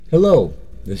Hello,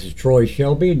 this is Troy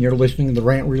Shelby, and you're listening to the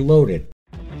Rant Reloaded.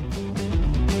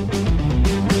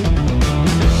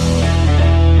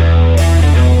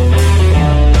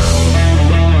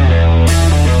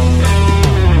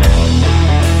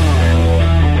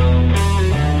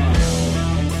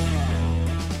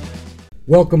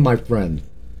 Welcome, my friends.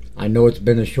 I know it's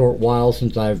been a short while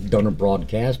since I've done a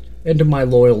broadcast, and to my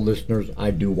loyal listeners,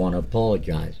 I do want to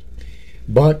apologize.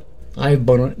 But I've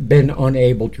been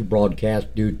unable to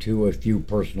broadcast due to a few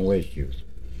personal issues.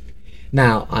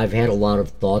 Now, I've had a lot of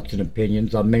thoughts and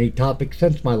opinions on many topics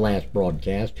since my last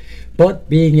broadcast, but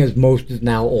being as most is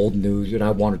now old news and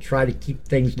I want to try to keep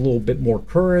things a little bit more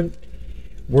current,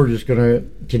 we're just going to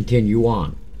continue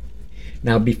on.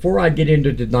 Now, before I get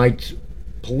into tonight's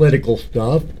political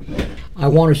stuff, I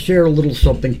want to share a little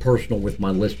something personal with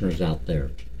my listeners out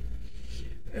there.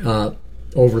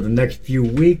 Over the next few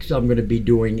weeks, I'm going to be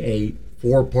doing a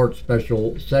 4-part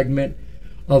special segment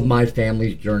of my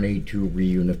family's journey to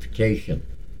reunification.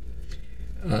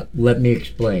 Let me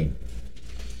explain.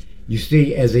 You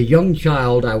see, as a young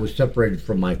child, I was separated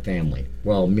from my family.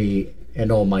 Well, me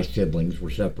and all my siblings were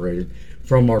separated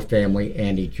from our family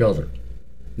and each other.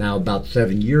 Now, about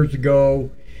 7 years ago,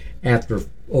 after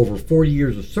over 40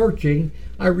 years of searching,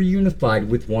 I reunified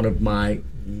with one of my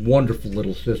wonderful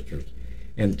little sisters.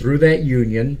 And through that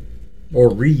union,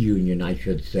 or reunion I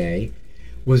should say,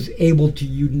 was able to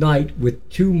unite with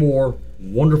 2 more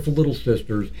wonderful little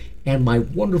sisters and my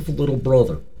wonderful little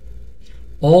brother.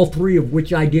 All 3 of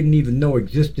which I didn't even know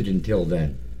existed until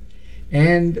then.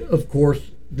 And, of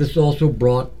course, this also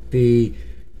brought the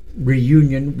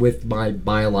reunion with my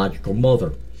biological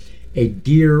mother, a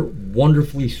dear,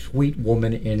 wonderfully sweet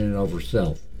woman in and of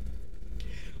herself.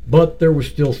 But there was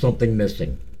still something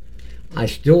missing. I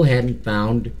still hadn't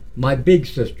found my big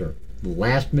sister, the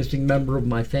last missing member of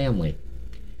my family.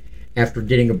 After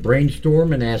getting a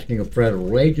brainstorm and asking a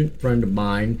federal agent friend of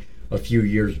mine a few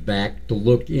years back to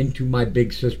look into my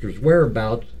big sister's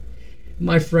whereabouts,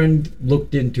 my friend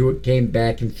looked into it, came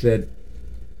back and said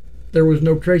there was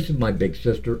no trace of my big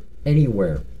sister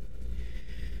anywhere.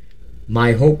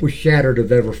 My hope was shattered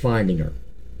of ever finding her.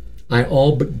 I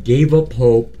all but gave up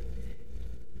hope,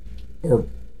 or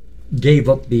gave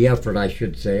up the effort, I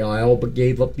should say. I all but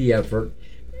gave up the effort,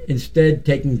 instead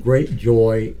taking great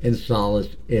joy and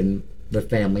solace in the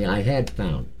family I had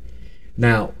found.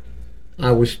 Now,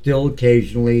 I was still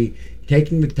occasionally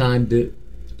taking the time to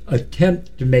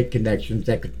attempt to make connections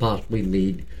that could possibly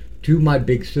lead to my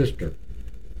big sister.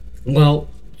 Well,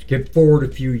 skip forward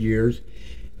a few years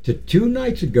to 2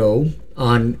 nights ago,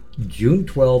 on June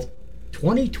 12th,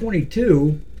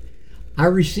 2022, I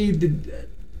received an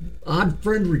odd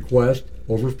friend request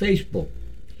over Facebook.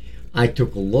 I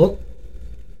took a look.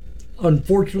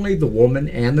 Unfortunately, the woman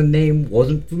and the name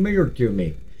wasn't familiar to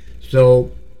me.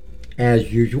 So,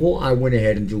 as usual, I went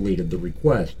ahead and deleted the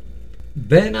request.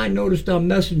 Then I noticed on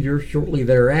Messenger shortly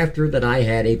thereafter that I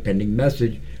had a pending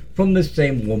message from the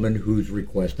same woman whose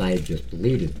request I had just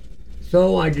deleted.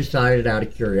 So I decided out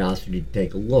of curiosity to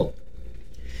take a look.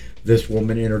 This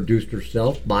woman introduced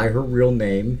herself by her real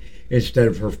name instead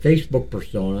of her Facebook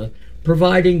persona,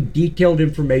 providing detailed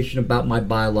information about my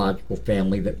biological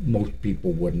family that most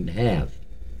people wouldn't have.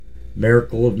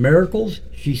 Miracle of miracles,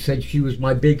 she said she was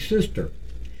my big sister.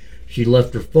 She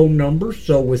left her phone number,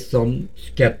 so with some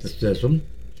skepticism,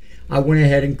 I went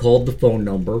ahead and called the phone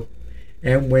number,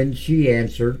 and when she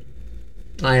answered,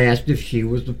 I asked if she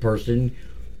was the person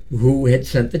who had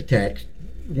sent the text.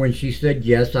 When she said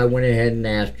yes, I went ahead and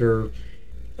asked her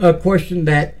a question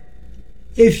that,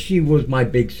 if she was my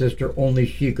big sister, only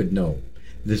she could know.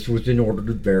 This was in order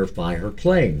to verify her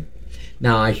claim.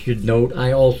 Now, I should note,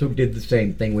 I also did the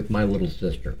same thing with my little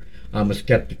sister. I'm a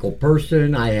skeptical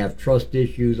person. I have trust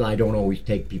issues. I don't always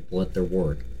take people at their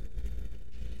word.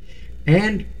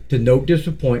 And, to no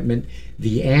disappointment,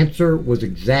 the answer was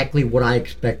exactly what I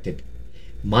expected.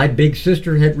 My big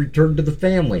sister had returned to the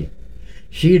family.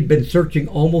 She had been searching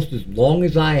almost as long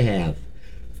as I have,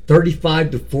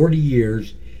 35 to 40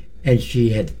 years, and she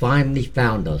had finally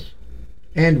found us,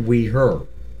 and we her.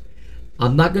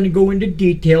 I'm not going to go into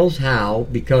details how,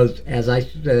 because, as I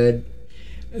said,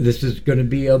 this is going to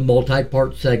be a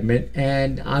multi-part segment,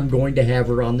 and I'm going to have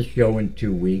her on the show in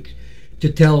 2 weeks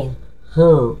to tell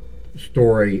her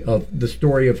story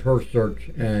of her search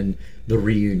and the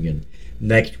reunion.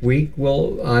 Next week,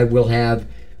 I will have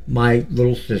my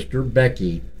little sister,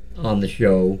 Becky, on the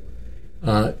show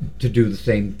to do the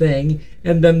same thing.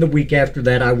 And then the week after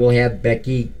that, I will have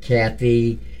Becky,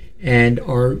 Kathy, and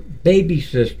our baby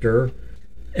sister,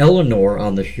 Eleanor,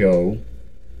 on the show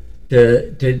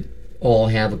to all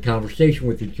have a conversation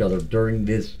with each other during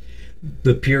this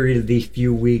the period of these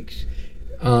few weeks,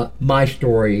 my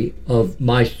story of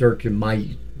my search and my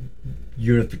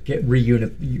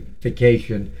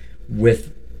reunification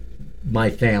with my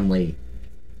family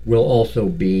will also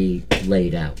be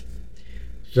laid out.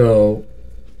 So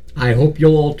I hope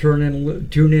you'll all tune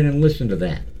in and listen to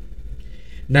that.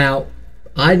 Now,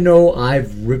 I know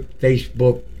I've ripped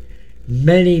Facebook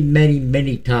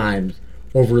many times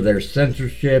over their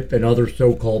censorship and other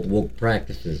so-called woke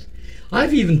practices.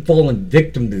 I've even fallen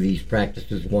victim to these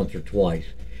practices once or twice.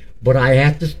 But I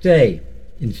have to say,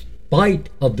 in spite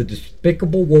of the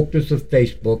despicable wokeness of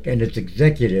Facebook and its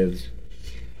executives,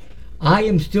 I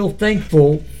am still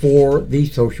thankful for the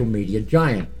social media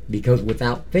giant, because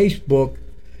without Facebook,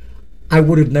 I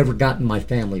would have never gotten my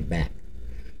family back.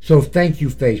 So thank you,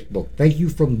 Facebook. Thank you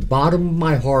from the bottom of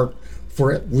my heart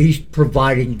for at least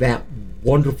providing that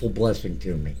wonderful blessing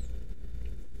to me.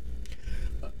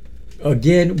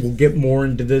 Again, we'll get more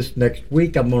into this next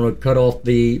week. I'm going to cut off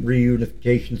the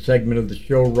reunification segment of the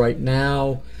show right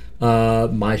now.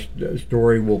 My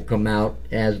story will come out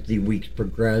as the weeks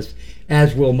progress,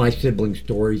 as will my sibling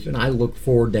stories, and I look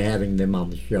forward to having them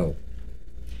on the show.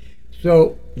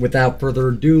 So, without further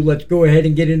ado, let's go ahead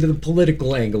and get into the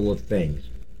political angle of things.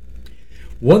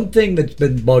 One thing that's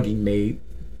been bugging me,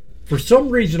 for some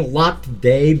reason a lot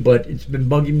today, but it's been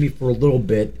bugging me for a little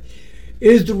bit,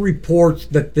 is the reports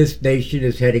that this nation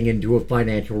is heading into a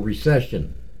financial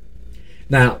recession.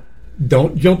 Now,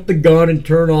 don't jump the gun and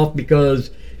turn off because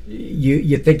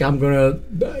you think I'm going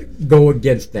to go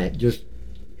against that.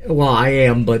 Well, I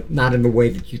am, but not in the way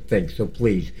that you think. So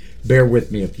please, bear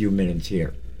with me a few minutes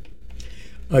here.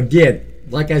 Again,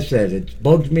 like I said, it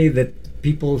bugs me that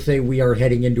people say we are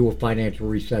heading into a financial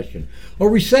recession. A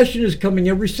recession is coming.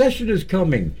 A recession is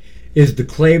coming is the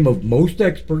claim of most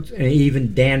experts, and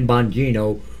even Dan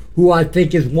Bongino, who I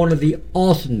think is one of the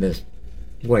awesomest.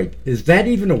 Wait, is that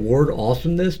even a word,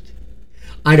 awesomest?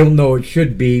 I don't know, it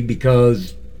should be,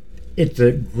 because it's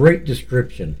a great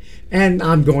description, and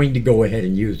I'm going to go ahead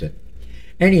and use it.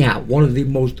 Anyhow, one of the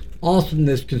most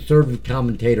awesomest conservative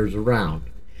commentators around.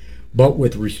 But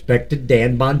with respect to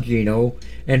Dan Bongino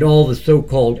and all the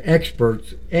so-called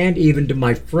experts, and even to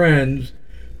my friends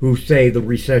who say the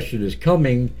recession is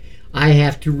coming, I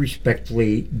have to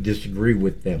respectfully disagree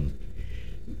with them.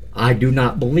 I do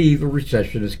not believe a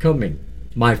recession is coming.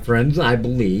 My friends, I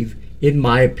believe, in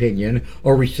my opinion,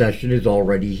 a recession is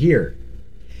already here.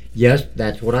 Yes,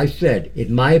 that's what I said.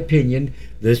 In my opinion,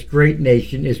 this great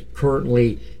nation is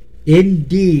currently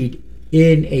indeed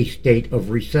in a state of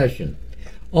recession,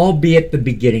 albeit the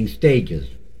beginning stages.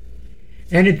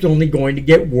 And it's only going to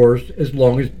get worse as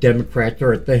long as Democrats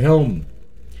are at the helm.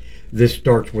 This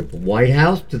starts with the White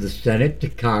House to the Senate to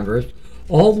Congress,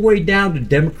 all the way down to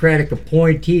Democratic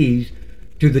appointees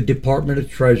to the Department of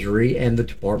Treasury and the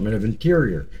Department of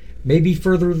Interior. Maybe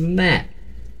further than that.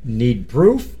 Need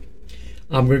proof?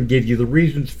 I'm going to give you the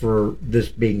reasons for this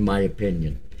being my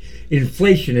opinion.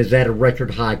 Inflation is at a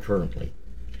record high currently.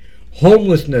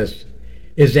 Homelessness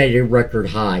is at a record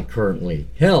high currently.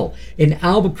 Hell, in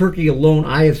Albuquerque alone,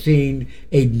 I have seen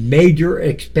a major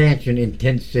expansion in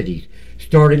tent cities,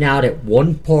 starting out at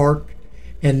one park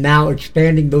and now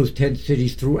expanding those tent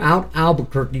cities throughout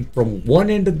Albuquerque from one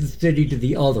end of the city to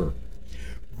the other.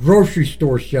 Grocery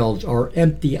store shelves are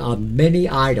empty on many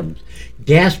items.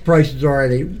 Gas prices are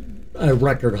at a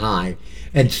record high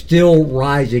and still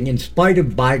rising in spite of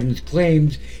Biden's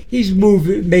claims he's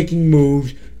making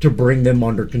moves to bring them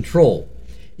under control.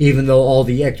 Even though all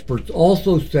the experts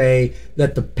also say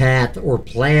that the path or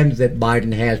plans that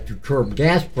Biden has to curb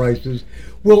gas prices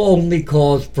will only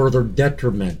cause further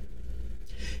detriment.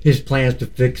 His plans to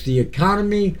fix the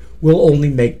economy will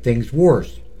only make things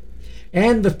worse.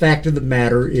 And the fact of the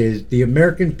matter is the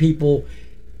American people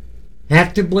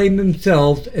have to blame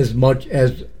themselves as much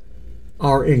as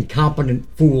our incompetent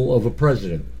fool of a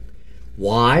president.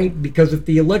 Why? Because if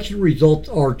the election results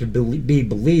are to be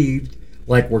believed,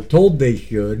 like we're told they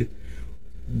should,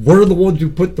 we're the ones who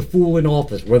put the fool in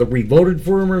office. Whether we voted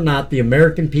for him or not, the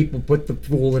American people put the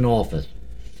fool in office.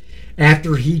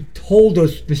 After he told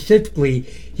us specifically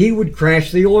he would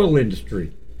crash the oil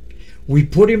industry. We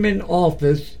put him in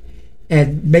office,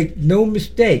 and make no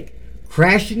mistake,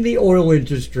 crashing the oil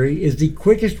industry is the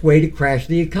quickest way to crash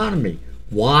the economy.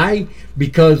 Why?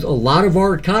 Because a lot of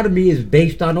our economy is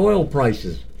based on oil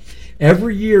prices.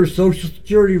 Every year, Social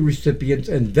Security recipients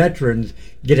and veterans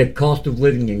get a cost of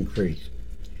living increase.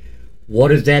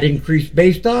 What is that increase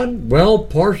based on? Well,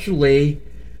 partially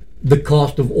the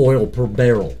cost of oil per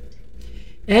barrel.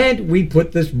 And we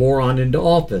put this moron into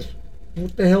office.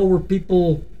 What the hell were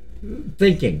people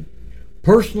thinking?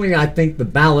 Personally, I think the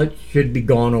ballot should be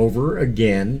gone over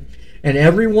again, And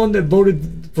everyone that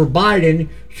voted for Biden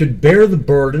should bear the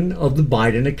burden of the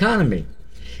Biden economy.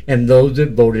 And those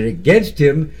that voted against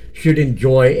him should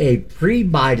enjoy a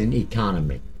pre-Biden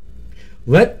economy.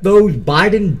 Let those whom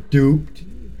Biden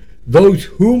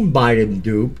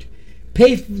duped,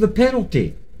 pay for the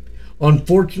penalty.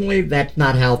 Unfortunately, that's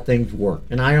not how things work,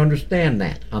 and I understand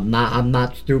that. I'm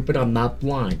not stupid, I'm not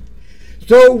blind.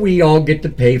 So we all get to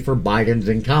pay for Biden's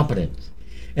incompetence.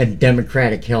 And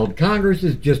Democratic-held Congress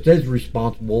is just as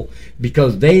responsible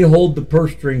because they hold the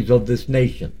purse strings of this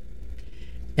nation.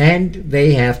 And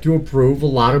they have to approve a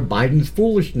lot of Biden's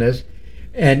foolishness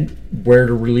and where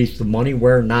to release the money,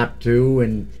 where not to.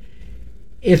 And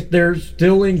if they're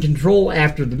still in control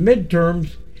after the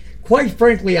midterms, quite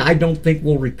frankly, I don't think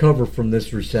we'll recover from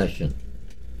this recession.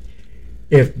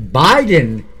 If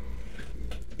Biden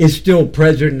is still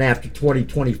president after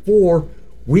 2024,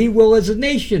 we will as a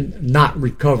nation not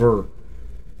recover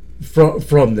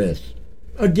from this.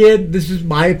 Again, this is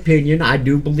my opinion. I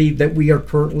do believe that we are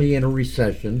currently in a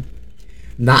recession,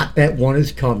 not that one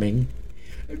is coming.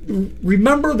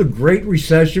 Remember the Great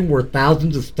Recession where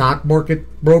thousands of stock market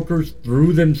brokers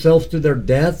threw themselves to their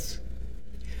deaths?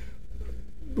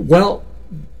 Well,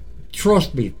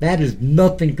 trust me, that is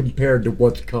nothing compared to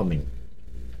what's coming.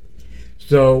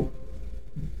 So,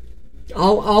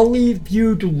 I'll leave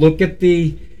you to look at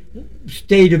the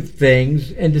state of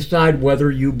things and decide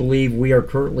whether you believe we are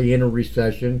currently in a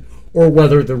recession or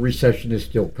whether the recession is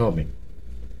still coming.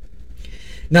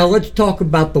 Now let's talk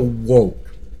about the woke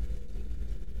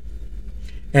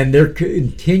and their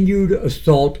continued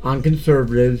assault on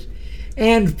conservatives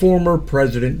and former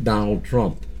President Donald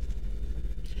Trump.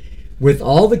 With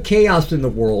all the chaos in the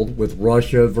world, with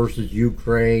Russia versus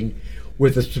Ukraine,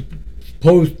 with the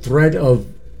supposed threat of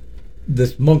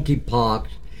this monkeypox,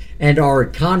 and our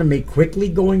economy quickly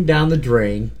going down the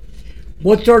drain,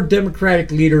 what's our Democratic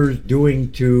leaders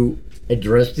doing to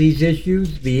address these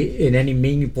issues in any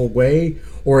meaningful way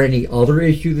or any other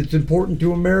issue that's important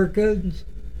to Americans?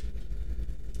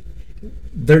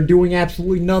 They're doing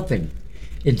absolutely nothing.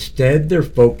 Instead, their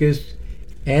focus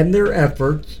and their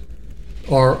efforts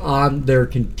are on their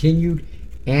continued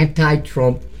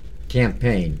anti-Trump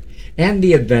campaign and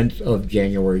the events of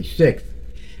January 6th.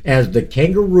 As the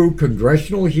kangaroo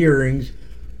congressional hearings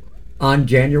on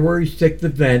January 6th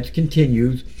events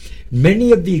continues,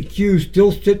 many of the accused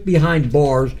still sit behind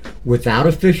bars without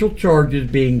official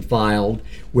charges being filed,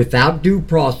 without due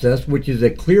process, which is a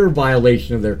clear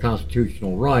violation of their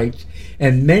constitutional rights,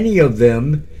 and many of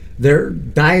them, their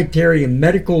dietary and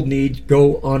medical needs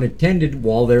go unattended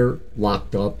while they're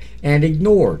locked up and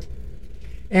ignored.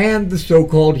 And the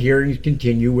so-called hearings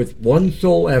continue with one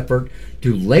sole effort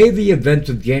to lay the events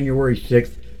of January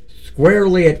 6th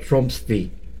squarely at Trump's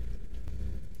feet.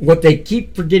 What they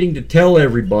keep forgetting to tell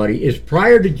everybody is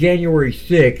prior to January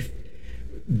 6th,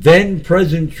 then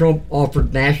President Trump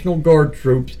offered National Guard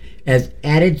troops as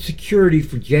added security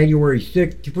for January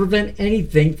 6th to prevent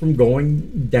anything from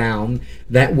going down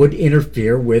that would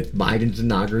interfere with Biden's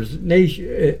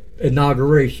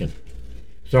inauguration.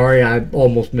 Sorry, I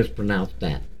almost mispronounced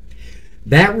that.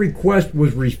 That request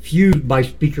was refused by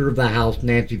Speaker of the House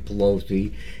Nancy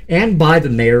Pelosi and by the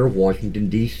mayor of Washington,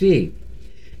 D.C.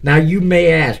 Now you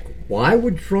may ask, why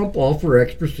would Trump offer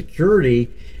extra security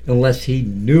unless he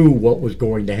knew what was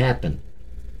going to happen?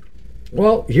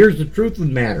 Well, here's the truth of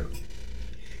the matter.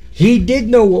 He did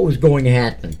know what was going to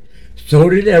happen. So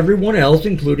did everyone else,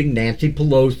 including Nancy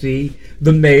Pelosi,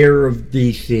 the mayor of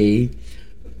D.C.,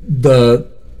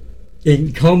 the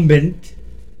incumbent,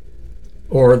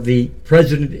 or the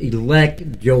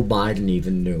president-elect Joe Biden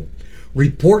even knew.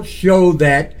 Reports show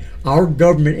that our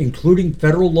government, including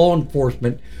federal law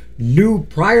enforcement, knew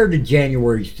prior to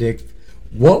January 6th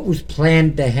what was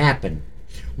planned to happen.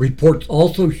 Reports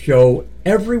also show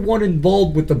everyone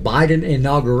involved with the Biden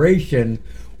inauguration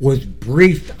was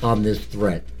briefed on this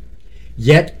threat.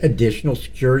 Yet additional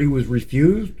security was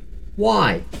refused.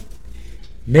 Why?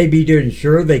 Maybe to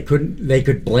ensure they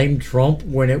could blame Trump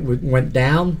when it went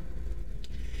down.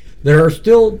 There are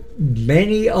still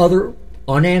many other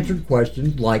unanswered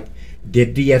questions, like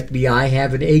did the FBI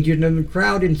have an agent in the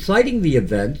crowd inciting the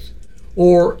events,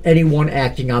 or anyone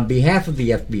acting on behalf of the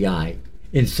FBI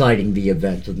inciting the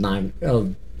events of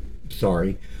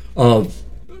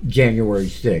January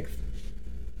 6th?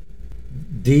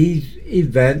 These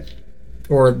events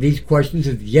or these questions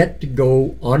have yet to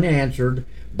go unanswered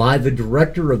by the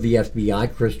director of the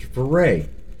FBI, Christopher Wray.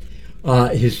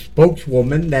 His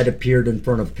spokeswoman that appeared in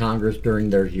front of Congress during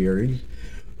their hearings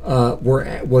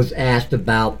was asked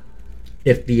about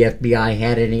if the FBI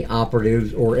had any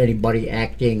operatives or anybody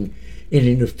acting in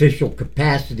an official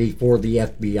capacity for the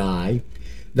FBI.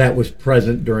 that was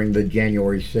present during the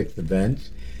January 6th events.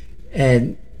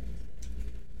 And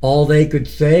all they could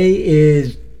say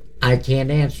is, I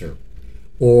can't answer,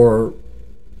 or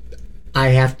I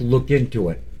have to look into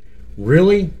it.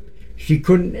 Really?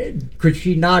 Could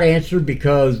she not answer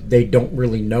because they don't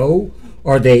really know?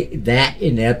 Are they that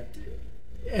inept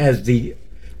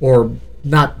or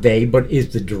not they, but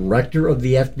is the director of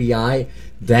the FBI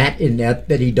that inept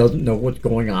that he doesn't know what's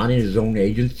going on in his own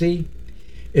agency?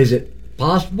 Is it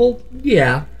possible?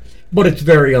 Yeah, but it's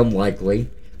very unlikely.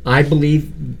 I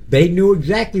believe they knew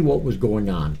exactly what was going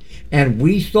on. And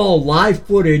we saw live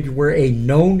footage where a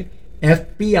known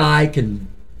FBI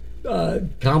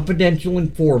confidential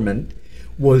informant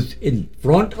was in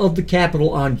front of the Capitol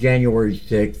on January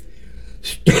 6th,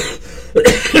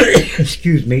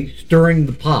 stirring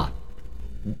the pot.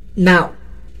 Now,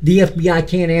 the FBI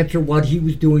can't answer what he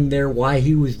was doing there, why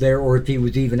he was there, or if he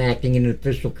was even acting in an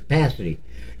official capacity.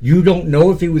 You don't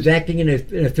know if he was acting in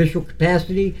an official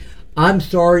capacity? I'm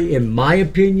sorry, in my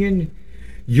opinion,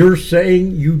 you're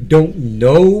saying you don't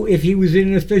know if he was in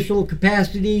an official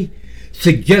capacity?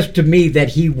 Suggests to me that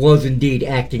he was indeed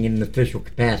acting in an official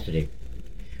capacity.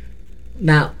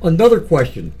 Now, another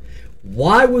question.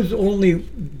 Why was only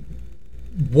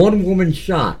one woman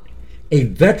shot? A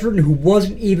veteran who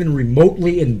wasn't even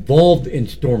remotely involved in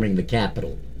storming the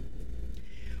Capitol.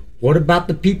 What about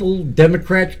the people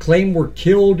Democrats claim were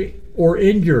killed or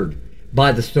injured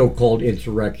by the so-called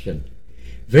insurrection?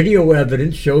 Video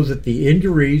evidence shows that the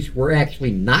injuries were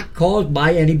actually not caused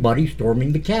by anybody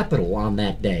storming the Capitol on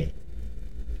that day.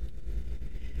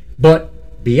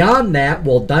 But beyond that,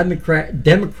 while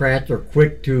Democrats are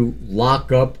quick to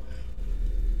lock up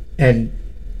and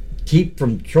keep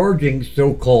from charging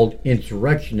so-called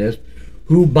insurrectionists,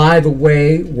 who, by the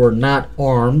way, were not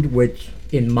armed, which,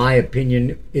 in my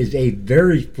opinion, is a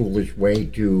very foolish way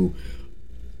to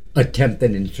attempt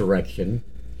an insurrection,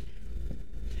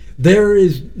 there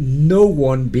is no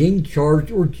one being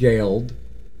charged or jailed,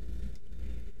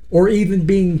 or even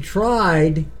being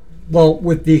tried, well,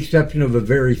 with the exception of a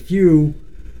very few.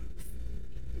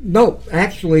 No,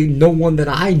 actually, no one that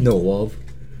I know of,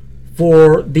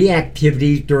 for the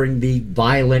activities during the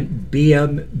violent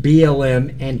BLM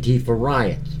Antifa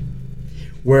riots,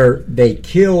 where they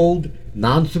killed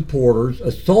non-supporters,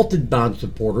 assaulted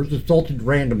non-supporters, assaulted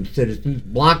random citizens,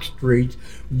 blocked streets,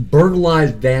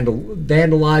 vandalized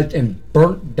and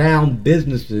burnt down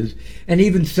businesses, and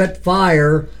even set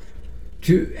fire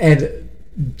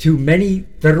to many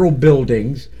federal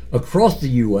buildings across the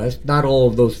U.S. Not all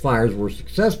of those fires were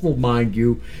successful, mind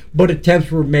you, but attempts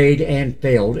were made and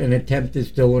failed. An attempt is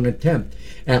still an attempt,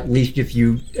 at least if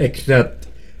you accept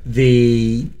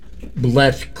the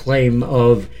left claim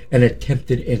of an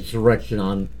attempted insurrection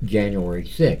on January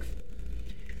 6th.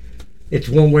 It's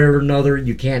one way or another.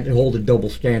 You can't hold a double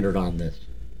standard on this.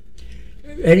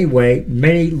 Anyway,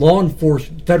 many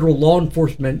federal law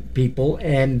enforcement people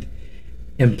and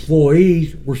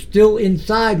employees were still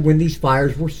inside when these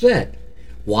fires were set.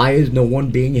 Why is no one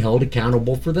being held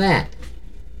accountable for that?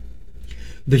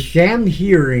 The sham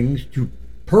hearings to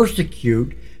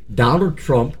persecute Donald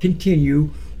Trump continue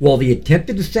while the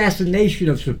attempted assassination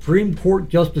of Supreme Court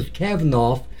Justice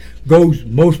Kavanaugh goes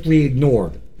mostly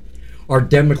ignored. Our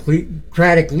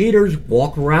Democratic leaders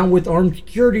walk around with armed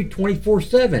security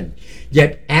 24/7.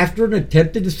 Yet after an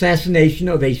attempted assassination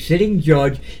of a sitting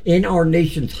judge in our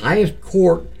nation's highest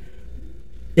court,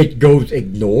 it goes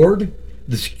ignored.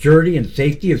 The security and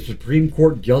safety of Supreme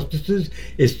Court justices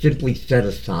is simply set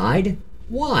aside.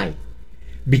 Why?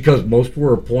 Because most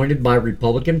were appointed by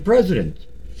Republican presidents.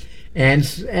 And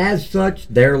as such,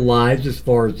 their lives, as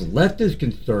far as the left is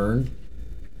concerned,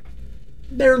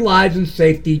 their lives and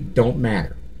safety don't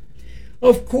matter.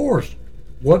 Of course,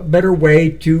 what better way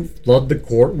to flood the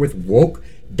court with woke,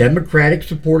 Democratic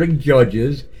supporting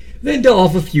judges than to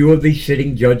off a few of these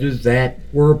sitting judges that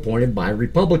were appointed by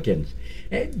Republicans,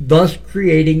 thus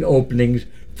creating openings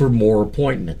for more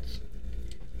appointments.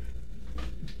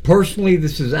 Personally,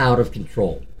 this is out of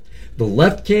control. The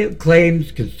left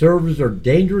claims conservatives are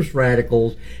dangerous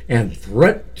radicals and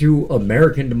threat to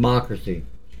American democracy.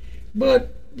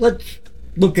 But let's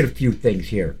look at a few things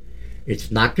here.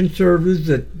 It's not conservatives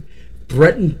that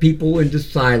threaten people into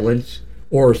silence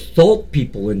or assault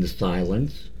people into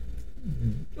silence.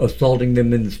 Assaulting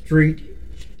them in the street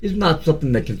is not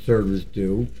something that conservatives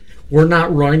do. We're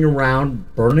not running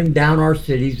around burning down our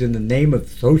cities in the name of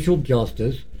social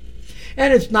justice.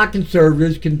 And it's not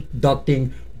conservatives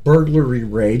conducting burglary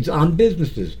raids on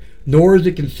businesses. Nor is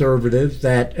it conservatives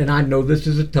that, and I know this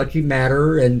is a touchy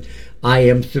matter and I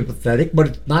am sympathetic, but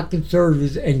it's not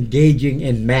conservatives engaging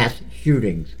in mass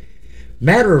shootings.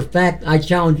 Matter of fact, I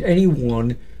challenge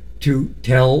anyone to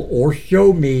tell or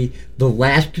show me the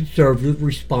last conservative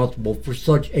responsible for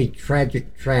such a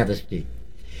tragic travesty.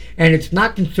 And it's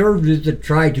not conservatives that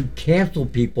try to cancel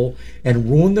people and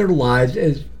ruin their lives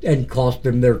and cost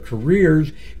them their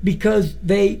careers because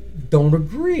they don't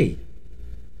agree.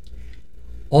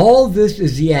 All this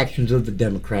is the actions of the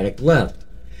Democratic left.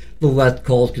 The left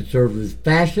calls conservatives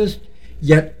fascist,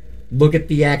 yet look at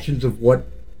the actions of what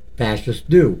fascists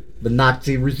do. The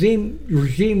Nazi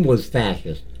regime was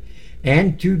fascist.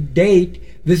 And to date,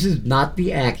 this is not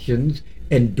the actions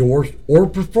endorsed or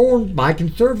performed by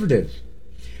conservatives.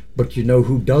 But you know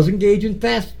who does engage in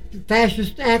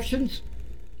fascist actions?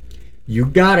 You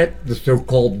got it, the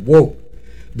so-called woke.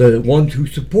 The ones who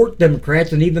support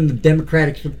Democrats and even the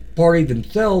Democratic Party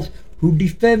themselves who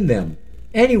defend them.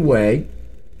 Anyway,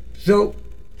 so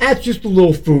that's just a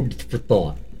little food for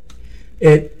thought.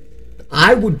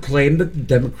 I would claim that the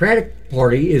Democratic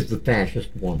Party is the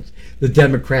fascist ones. The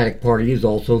Democratic Party is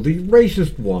also the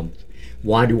racist ones.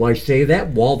 Why do I say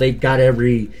that? Well, they've got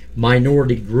every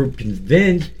minority group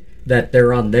convinced that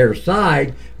they're on their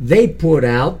side. They put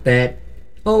out that,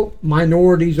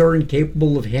 minorities are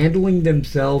incapable of handling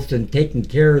themselves and taking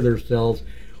care of themselves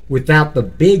without the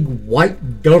big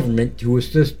white government to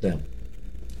assist them.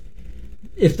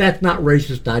 If that's not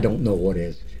racist, I don't know what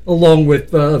is. Along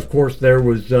with, of course, there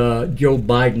was Joe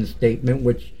Biden's statement,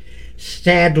 which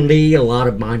sadly a lot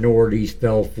of minorities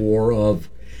fell for, of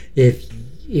if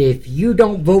you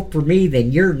don't vote for me,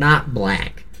 then you're not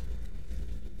black.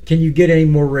 Can you get any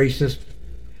more racist?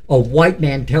 A white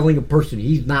man telling a person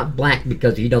he's not black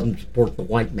because he doesn't support the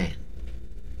white man.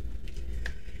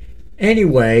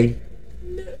 Anyway,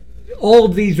 all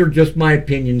of these are just my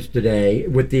opinions today,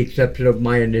 with the exception of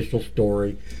my initial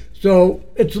story. So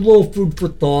it's a little food for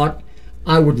thought.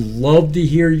 I would love to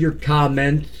hear your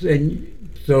comments,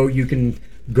 and so you can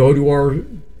go to our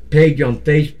page on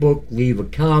Facebook, leave a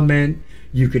comment.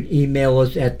 You can email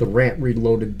us at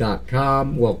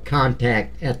therantreloaded.com. Well,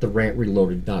 contact at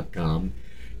therantreloaded.com.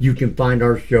 You can find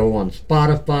our show on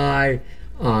Spotify,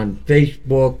 on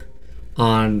Facebook,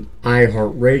 on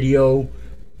iHeartRadio.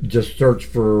 Just search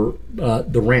for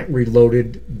the Rant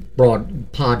Reloaded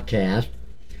podcast.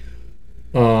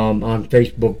 On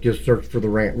Facebook, just search for the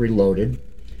Rant Reloaded.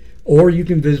 Or you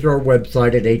can visit our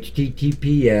website at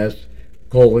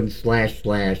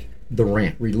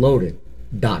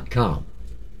https://therantreloaded.com.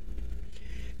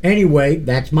 Anyway,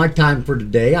 that's my time for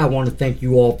today. I want to thank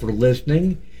you all for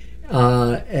listening.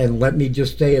 And let me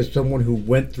just say, as someone who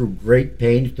went through great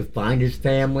pains to find his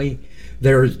family,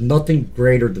 there is nothing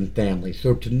greater than family.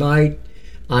 So tonight,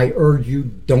 I urge you,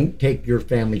 don't take your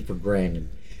family for granted.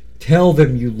 Tell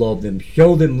them you love them.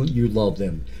 Show them you love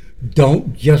them.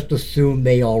 Don't just assume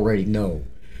they already know.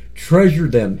 Treasure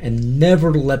them and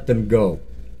never let them go.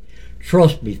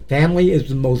 Trust me, family is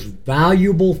the most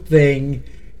valuable thing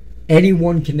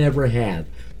anyone can ever have.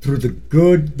 Through the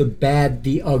good, the bad,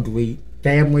 the ugly,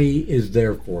 family is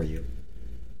there for you.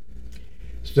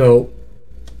 So,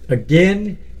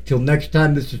 again, till next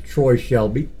time, this is Troy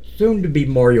Shelby, soon to be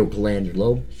Mario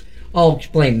Colangelo. I'll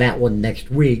explain that one next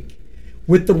week.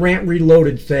 With the Rant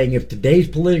Reloaded saying, if today's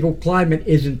political climate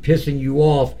isn't pissing you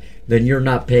off, then you're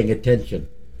not paying attention.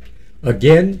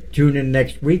 Again, tune in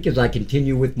next week as I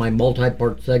continue with my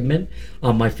multi-part segment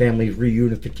on my family's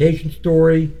reunification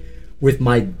story with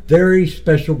my very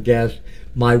special guest,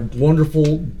 my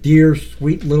wonderful, dear,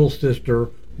 sweet little sister,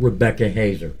 Rebecca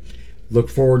Hazer. Look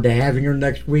forward to having her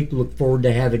next week. Look forward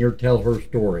to having her tell her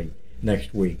story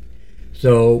next week.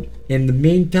 So, in the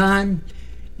meantime,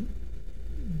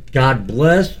 God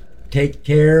bless, take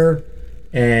care,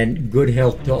 and good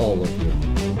health to all of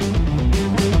you.